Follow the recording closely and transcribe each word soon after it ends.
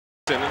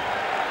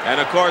And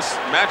of course,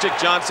 Magic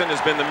Johnson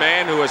has been the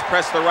man who has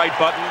pressed the right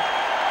button,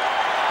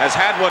 has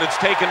had what it's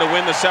taken to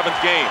win the 7th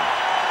game.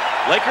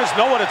 Lakers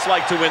know what it's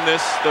like to win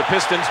this. The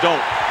Pistons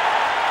don't.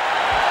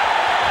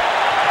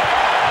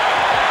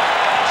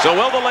 So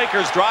will the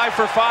Lakers drive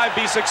for 5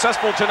 be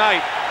successful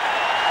tonight?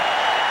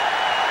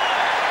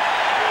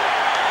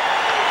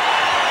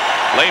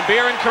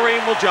 Laimbeer and Kareem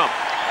will jump.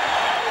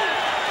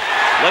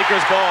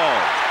 Lakers ball.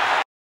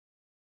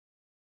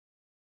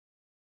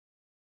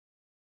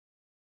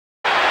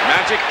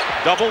 Magic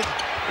doubled.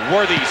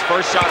 Worthy's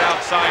first shot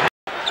outside.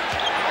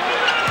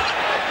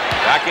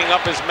 Backing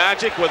up his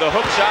Magic with a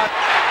hook shot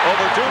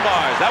over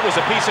Dumars. That was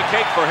a piece of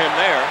cake for him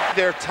there.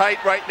 They're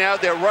tight right now.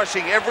 They're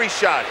rushing every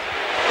shot.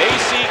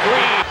 AC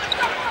Green.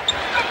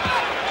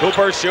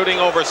 Cooper shooting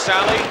over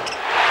Sally.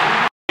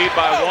 Lead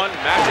by 1.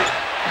 Magic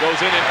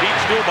goes in and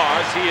beats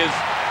Dumars. He is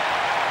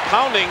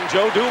pounding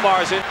Joe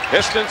Dumars in.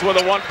 Pistons with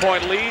a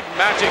 1-point lead.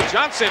 Magic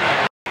Johnson.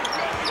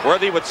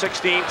 Worthy with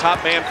 16,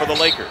 top man for the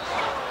Lakers.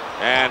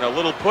 And a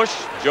little push.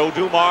 Joe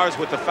Dumars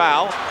with the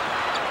foul.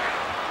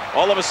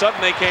 All of a sudden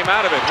they came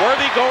out of it.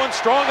 Worthy going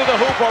strong to the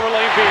hoop over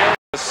Laimbeer.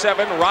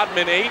 7,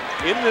 Rodman 8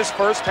 in this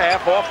first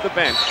half off the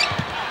bench.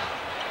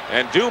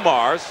 And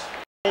Dumars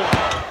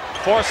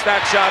forced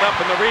that shot up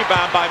and the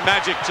rebound by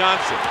Magic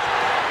Johnson.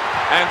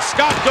 And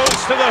Scott goes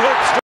to the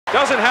hoop.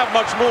 Doesn't have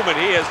much movement.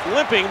 He is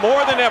limping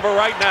more than ever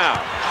right now.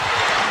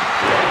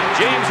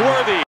 James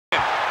Worthy.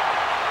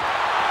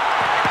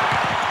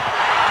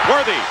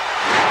 Worthy.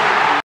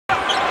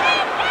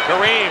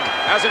 Kareem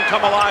hasn't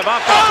come alive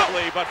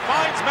offensively, but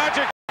finds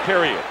Magic.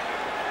 Period.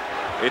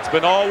 It's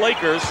been all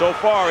Lakers so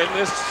far in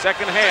this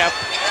second half.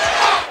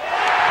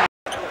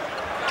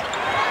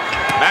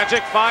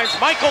 Magic finds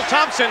Michael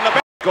Thompson.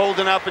 The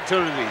golden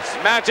opportunities.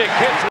 Magic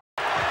hits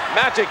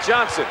Magic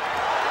Johnson.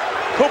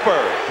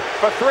 Cooper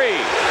for 3.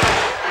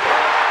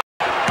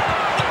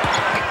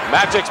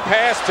 Magic's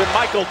pass to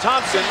Michael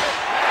Thompson.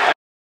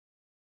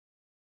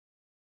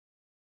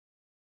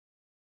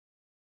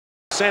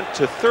 Sent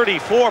to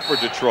 34 for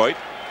Detroit.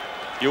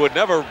 You would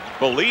never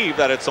believe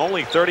that it's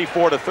only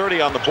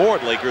 34-30 on the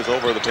board, Lakers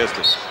over the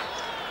Pistons.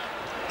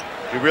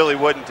 You really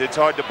wouldn't. It's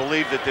hard to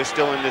believe that they're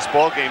still in this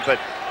ball game, but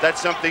that's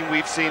something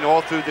we've seen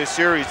all through this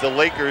series. The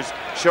Lakers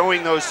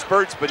showing those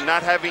spurts, but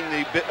not having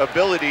the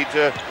ability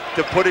to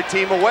put a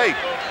team away.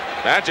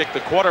 Magic, the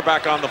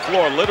quarterback on the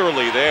floor,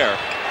 literally there.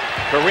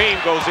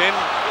 Kareem goes in,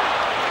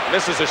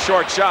 misses a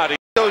short shot.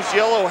 Those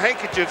yellow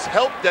handkerchiefs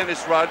helped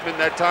Dennis Rodman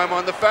that time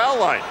on the foul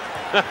line.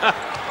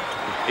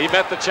 He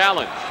met the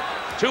challenge.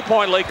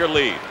 2-point Laker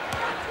lead.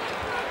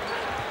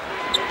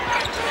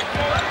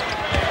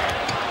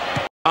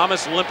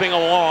 Thomas limping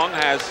along,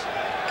 has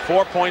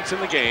 4 points in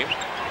the game.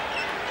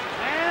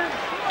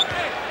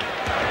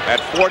 At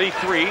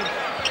 43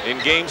 in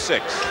game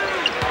 6.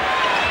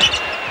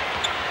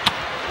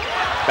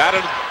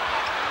 Batted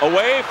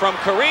away from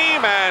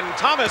Kareem, and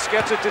Thomas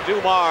gets it to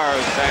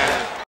Dumars.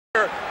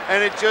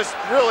 And it just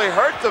really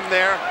hurt them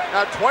there.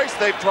 Now twice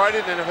they've tried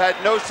it and have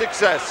had no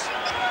success.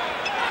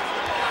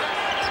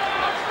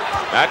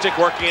 Magic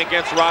working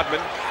against Rodman.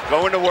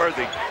 Going to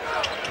Worthy.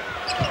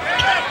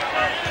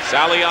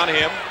 Sally on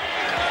him.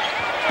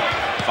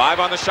 5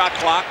 on the shot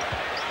clock.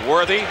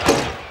 Worthy.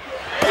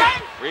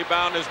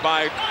 Rebound is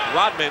by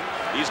Rodman.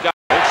 He's got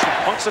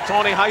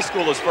Punxsutawney High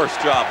School his first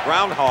job.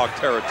 Groundhog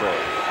territory.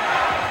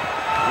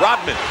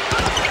 Rodman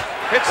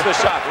hits the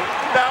shot.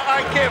 Now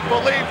I can't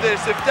believe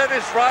this. If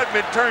Dennis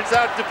Rodman turns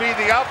out to be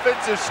the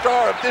offensive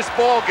star of this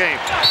ball game.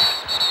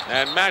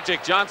 And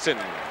Magic Johnson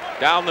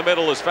down the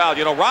middle is fouled.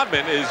 You know,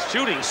 Rodman is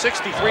shooting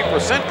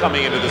 63%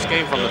 coming into this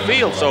game from the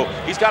field, so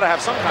he's got to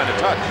have some kind of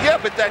touch. Yeah,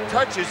 but that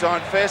touch is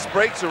on fast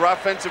breaks or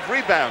offensive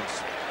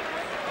rebounds.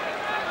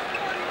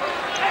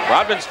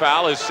 Rodman's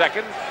foul is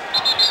second.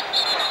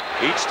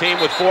 Each team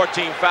with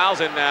 14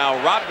 fouls, and now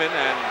Rodman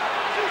and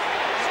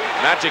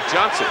Magic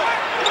Johnson.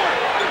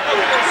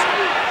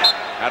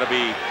 Had to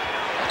be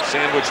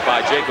sandwiched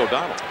by Jake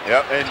O'Donnell.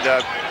 Yep,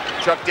 and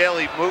Chuck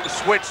Daly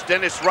switched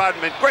Dennis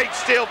Rodman. Great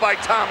steal by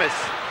Thomas.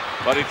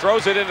 But he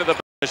throws it into the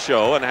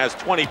show and has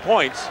 20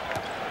 points.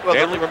 Well,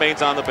 Daly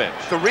remains on the bench.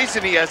 The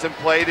reason he hasn't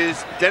played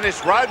is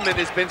Dennis Rodman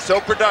has been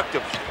so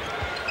productive.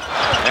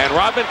 And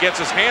Rodman gets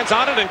his hands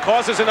on it and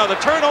causes another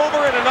turnover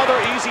and another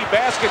easy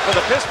basket for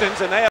the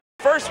Pistons. And they have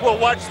first we'll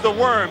watch the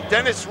worm,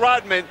 Dennis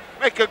Rodman,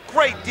 make a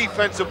great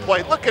defensive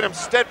play. Look at him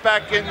step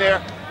back in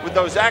there with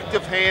those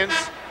active hands.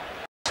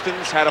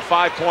 Pistons had a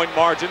 5-point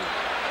margin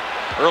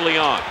early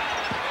on.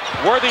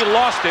 Worthy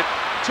lost it,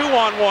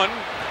 2-on-1.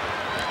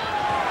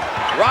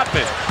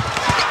 Rodman,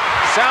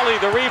 Sally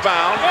the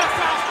rebound.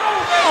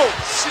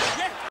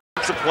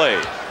 It's a play.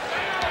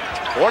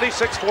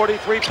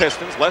 46-43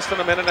 Pistons, less than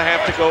a minute and a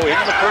half to go in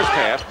the first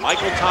half.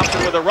 Michael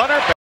Thompson with a runner,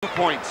 2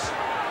 points.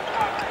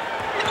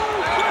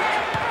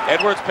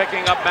 Edwards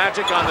picking up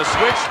Magic on the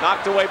switch,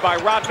 knocked away by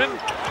Rodman.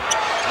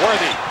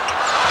 Worthy,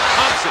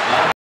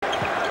 Thompson,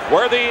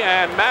 Worthy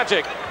and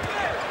Magic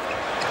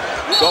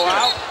go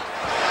out.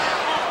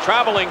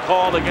 Traveling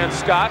called against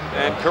Scott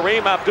and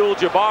Kareem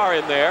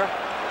Abdul-Jabbar in there.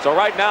 So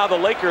right now the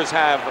Lakers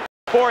have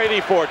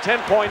 484,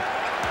 10-point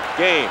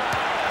game.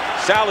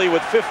 Sally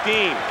with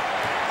 15.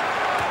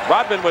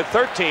 Rodman with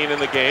 13 in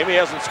the game. He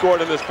hasn't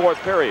scored in this fourth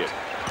period.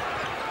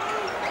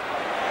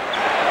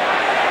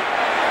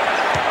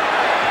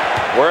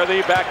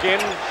 Worthy back in,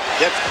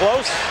 gets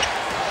close,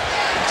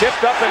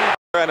 tipped up,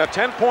 and a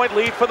 10-point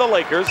lead for the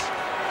Lakers.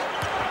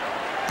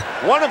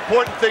 One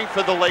important thing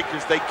for the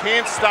Lakers, they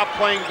can't stop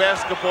playing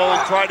basketball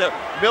and try to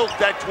milk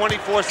that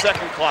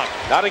 24-second clock.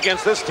 Not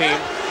against this team.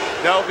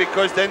 No,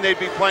 because then they'd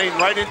be playing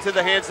right into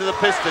the hands of the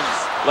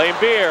Pistons. Lane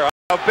Beer.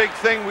 A big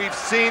thing, we've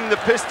seen the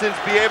Pistons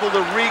be able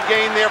to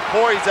regain their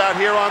poise out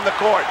here on the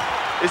court.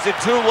 Is it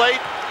too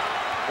late?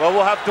 Well,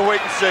 we'll have to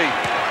wait and see.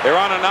 They're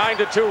on a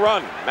 9-2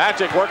 run.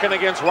 Magic working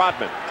against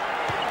Rodman.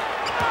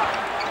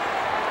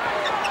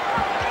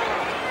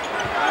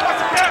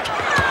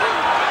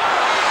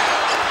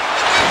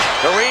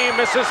 Kareem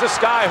misses the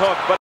skyhook,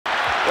 but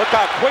look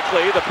how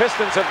quickly the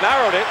Pistons have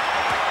narrowed it.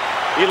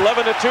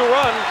 11-2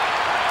 run.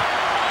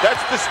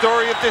 That's the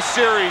story of this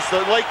series.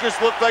 The Lakers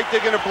look like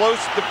they're going to blow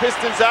the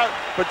Pistons out,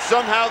 but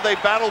somehow they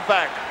battle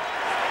back.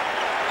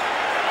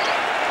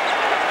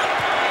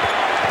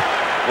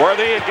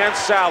 Worthy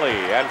against Sally,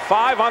 and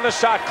 5 on the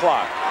shot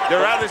clock.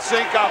 They're out of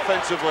sync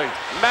offensively.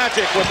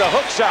 Magic with the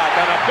hook shot,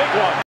 and a big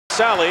one.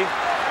 Sally,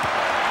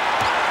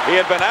 he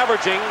had been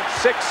averaging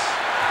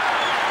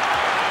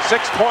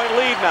 6-point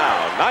lead now,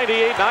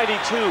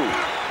 98-92.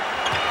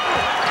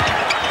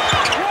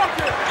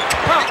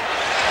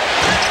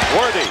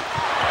 Worthy.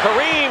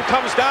 Kareem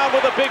comes down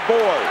with a big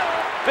board.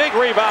 Big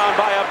rebound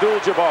by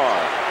Abdul-Jabbar.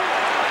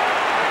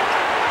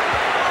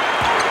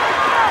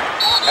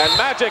 And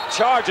Magic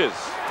charges.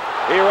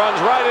 He runs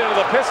right into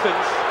the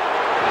Pistons.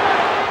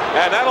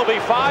 And that'll be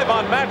 5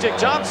 on Magic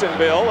Johnson,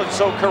 Bill. And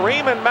so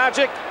Kareem and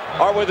Magic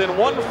are within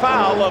 1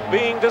 foul of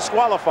being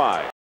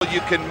disqualified.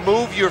 You can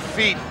move your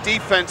feet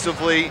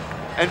defensively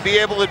and be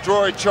able to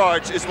draw a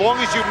charge as long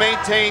as you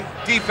maintain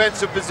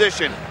defensive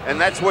position.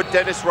 And that's what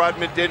Dennis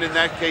Rodman did in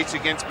that case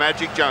against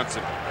Magic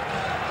Johnson.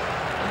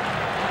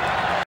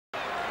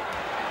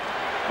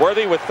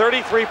 Worthy with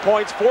 33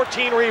 points,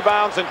 14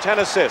 rebounds, and 10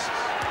 assists.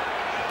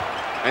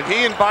 And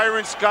he and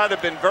Byron Scott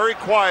have been very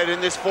quiet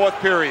in this fourth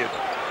period.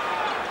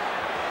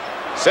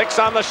 6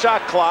 on the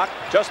shot clock,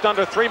 just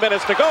under 3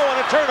 minutes to go, and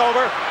a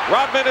turnover.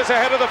 Rodman is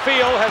ahead of the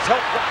field, has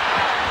helped.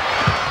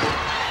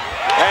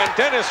 And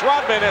Dennis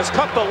Rodman has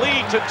cut the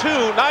lead to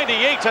 2,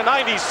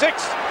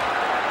 98-96.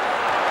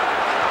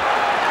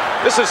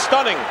 This is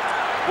stunning.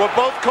 Well,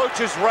 both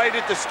coaches right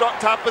at the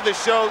top of the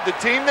show. The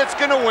team that's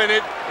going to win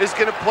it is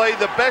going to play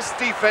the best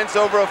defense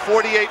over a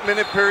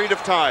 48-minute period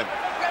of time.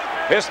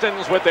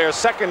 Pistons with their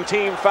second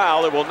team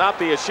foul. It will not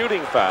be a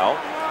shooting foul.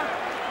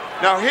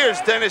 Now here's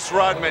Dennis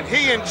Rodman.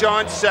 He and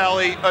John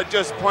Sally are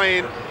just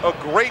playing a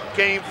great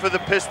game for the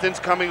Pistons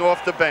coming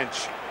off the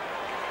bench.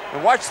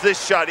 And watch this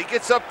shot. He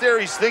gets up there.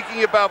 He's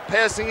thinking about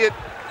passing it.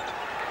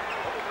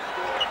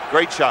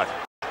 Great shot.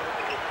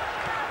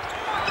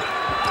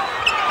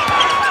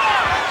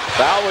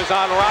 Foul is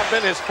on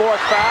Rodman, his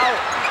 4th foul.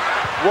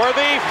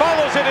 Worthy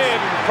follows it in.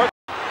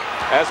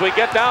 As we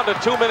get down to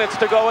 2 minutes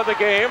to go in the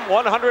game,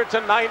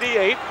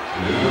 100-98.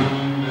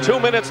 2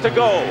 minutes to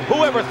go.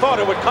 Whoever thought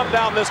it would come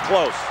down this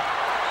close?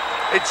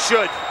 It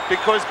should,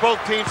 because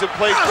both teams have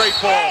played great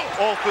ball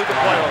all through the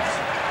playoffs.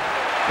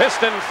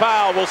 Piston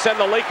foul will send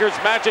the Lakers'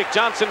 Magic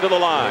Johnson to the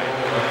line.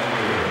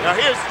 Now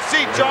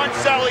see, John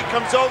Sally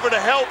comes over to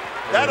help.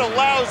 That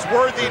allows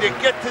Worthy to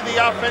get to the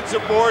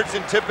offensive boards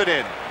and tip it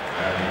in.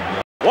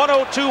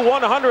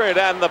 102-100,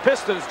 and the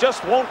Pistons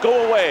just won't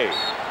go away.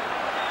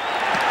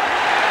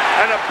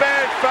 And a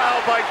bad foul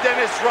by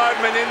Dennis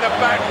Rodman in the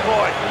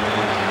backcourt.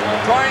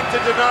 Trying to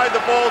deny the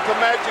ball to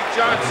Magic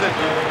Johnson,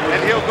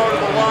 and he'll go to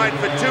the line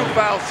for 2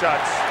 foul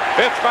shots.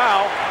 5th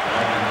foul.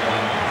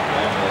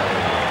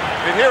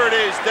 And here it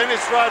is,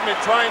 Dennis Rodman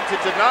trying to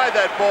deny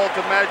that ball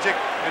to Magic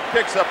and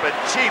picks up a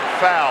cheap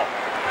foul.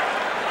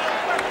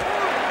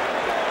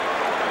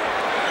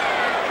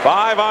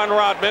 5 on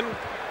Rodman.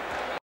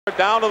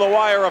 Down to the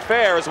wire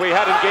affair as we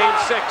had in game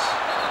 6.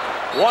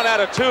 1 out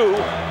of 2,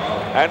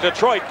 and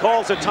Detroit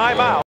calls a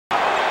timeout.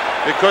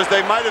 Because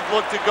they might have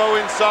looked to go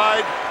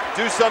inside,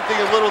 do something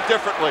a little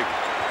differently.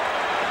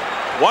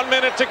 1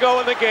 minute to go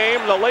in the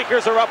game. The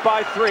Lakers are up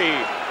by 3.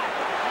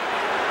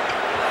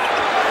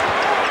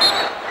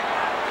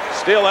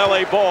 Still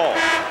LA ball.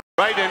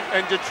 Right,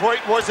 and Detroit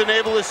wasn't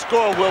able to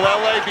score. Will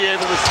LA be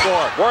able to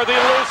score? Worthy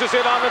loses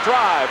it on the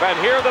drive, and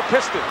here the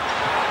Pistons.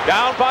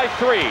 Down by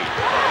 3.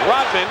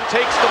 Rodman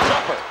takes the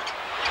jumper.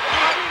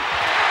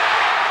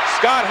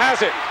 Scott has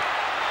it.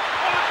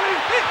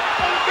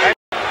 And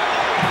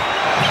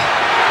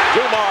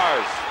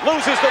Dumars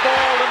loses the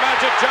ball to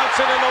Magic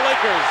Johnson and the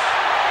Lakers.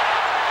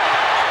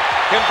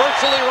 Can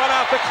virtually run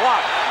out the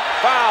clock.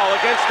 Foul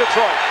against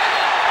Detroit.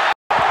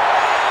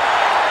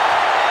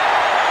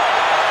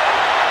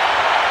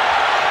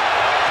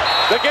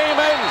 The game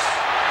ends.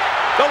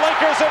 The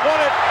Lakers have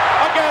won it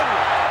again.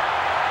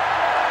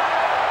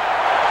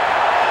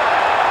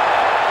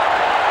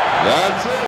 That's it.